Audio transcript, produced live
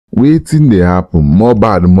Waiting they happen.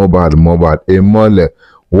 Mohbad. Emole.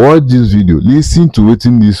 Watch this video. Listen to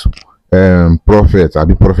waiting this prophet. I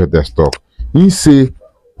be prophetess talk. He say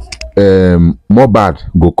Mohbad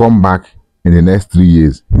go come back in the next 3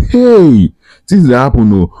 years. Hey, things that happen.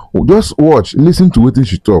 No, just watch. Listen to waiting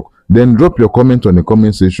she talk. Then drop your comment on the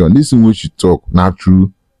comment section. Listen what she talk. Not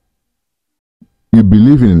true. You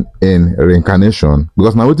believe in reincarnation?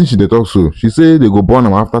 Because now waiting she they talk so. She say they go born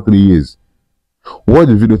them after 3 years. Watch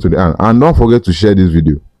the video to the end and don't forget to share this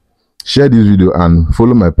video. Share this video and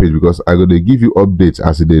follow my page because I go to give you updates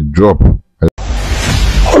as they drop.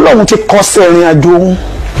 Ọlọ́run ti kọ sẹ́rin àjò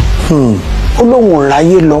Ọlọ́run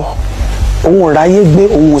ráyé lọ òun ráyé gbé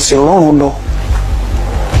òun sì rọrùn lọ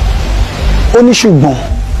ó ní ṣùgbọ́n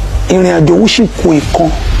ìrìn àjò òun sì kù ìkan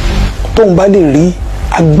tóun bá lè rí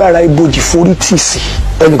agbára ibojì forí tì sí.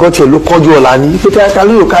 Ẹnìkan tiẹ̀ ló kọjú ọ̀la ní pé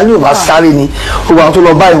kálíò bá sáré ni gbogbo àwọn tó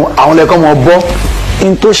lọ báyìí àwọn lẹ́kọ́ mọ bọ́.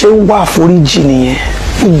 In tó ṣe ń wá àforíjì nìyẹn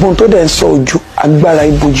gbogbo tó dẹ̀ ń sọ ojú agbára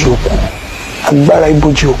ibojì òkú agbára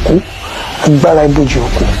ibojì òkú agbára ibojì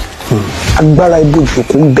òkú agbára ibojì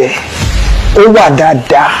òkú ń bẹ ó wà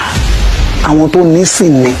dáadáa àwọn tó ní sì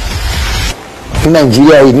ní. Ní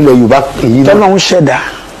Nàìjíríà yìí nílẹ̀ Yorùbá èyí náà. Tọ́lọ́run ṣẹ̀dá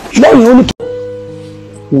lẹ́yìn ó ní.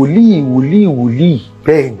 wòlíì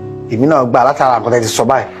bẹ́ẹ̀ èmi náà gba látara àkọ́tà ti sọ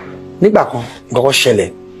báyìí nígbà kan nǹkan kan ṣẹlẹ̀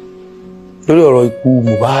lórí ọ̀rọ̀ ikú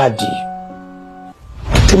Mohbad.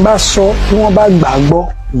 Tí bá sọ bí wọ́n bá gbà á gbọ́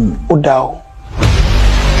ó dá o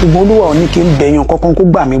ṣùgbọ́n Olúwa ò ní kí n bẹ̀yàn kankan kó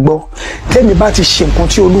gbà mí gbọ́ tẹ́mi bá ti ṣe nǹkan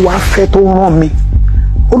tí Olúwa fẹ́ tó rán mi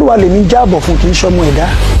Olúwa lèmi jábọ̀ fún kì í ṣọmọ ẹ̀dá.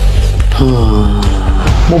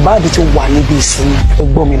 Mohbad ti wà níbi ìsinmi ẹ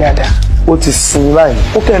gbọ́ mi dáadáa. Ó ti sinmi báyìí.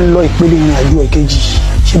 Ó kẹ́ ń lọ ìpele ìrìn àjò ìkejì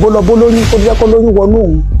ṣùgbọ́n lọ bó lóyún ó jẹ́ kó lóyún wọnú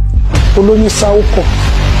òun olóyún sáúkọ̀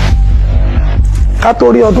ká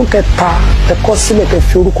tó rí ọdún kẹta ẹ̀kọ́ sílẹ̀ tẹ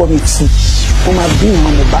fi orúkọ mi tì wọ́n máa bí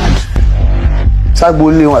ìran Mohbad.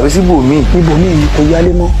 Ságbo lé wọn àbí síbò míì. Níbo míì ni kò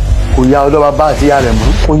yálé mọ́. Kò ya ọ̀dọ̀ bàbá àti ìyá rẹ̀ mọ́.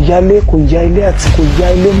 Kò yálé kò ya ilé àti kò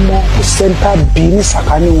ya ilé mọ́ kò sẹ́ńtà bí ní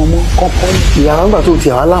sàkání wọn mọ́ kọ́kọ́ ní. Ìyá nígbà tó ti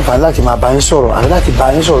àwọn aláǹfààní láti máa bá yín sọ̀rọ̀ àti láti bá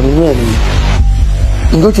yín sọ̀rọ̀ nínú ẹ̀ nìyí.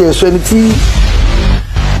 Ǹjọ́ ti ẹ̀sọ́ ẹni tí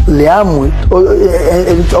Liam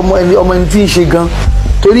ọmọ ẹni tí ń ṣe gan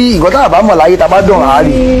torí nǹkan tá a bá mọ̀ láyé tá a bá dùn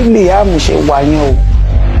àárí. Liam ṣe wà yẹn o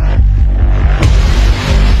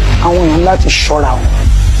àwọn èèyàn láti ṣọ́ra o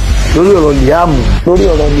lórí ọ̀rọ̀ Liam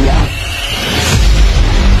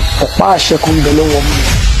ọ̀pá àṣẹ kan bẹ lọ́wọ́ mi.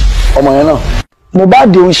 Ọmọ yẹn náà.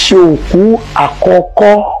 Mohbad ń ṣe òkú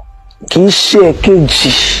àkọ́kọ́ kì í ṣe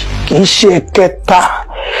ẹ̀kejì kì í ṣe ẹ̀kẹta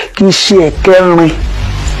kì í ṣe ẹ̀kẹrin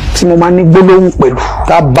tí mo máa ní gbólóhùn pẹ̀lú.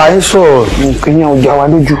 Tá a bá yín sọ̀rọ̀ nǹkan yẹn ò já wa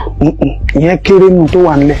lójú ìyẹn kéré nù tó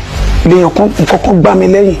wà nílẹ̀ lèèyàn kọ́kọ́ gbá mi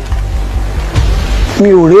lẹ́yìn mi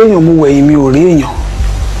ò rí èèyàn mo wẹ̀yìn mi ò rí èèyàn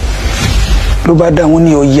ló bá dá wọn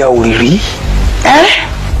ní ọya òrìrí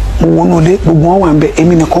mo wọnú ilé gbogbo wọn wà ń bẹ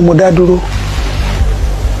èmi nìkan mo dá dúró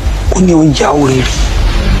ó ní ọya òrìrí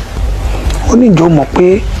ó ní ìjọ mọ̀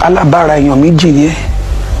pé alábàárà èèyàn méjì ni ẹ́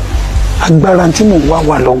agbára tí mò ń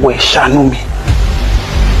wà lọ́wọ́ ẹ̀ ṣàánú mi.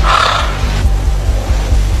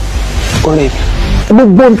 Ọ̀rẹ́ mi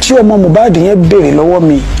gbogbo tí ọmọ Mohbad yẹn béèrè lọ́wọ́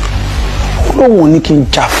mi ó lóun ní kí n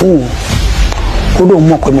jà fún òun ó lóun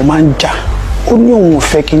mọ̀ pé mo máa ń jà ó ní òun ò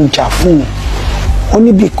fẹ́ kí n jà fún òun ó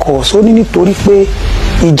ní because ó ní nítorí pé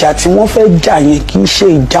ìjà tí wọ́n fẹ́ jà yẹn kì í ṣe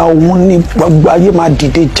ìjà òun ní gbogbo ayé máa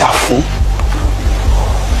dìde jà fún.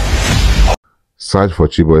 Search for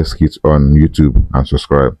Chiboy Skits on YouTube and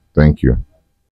subscribe. Thank you.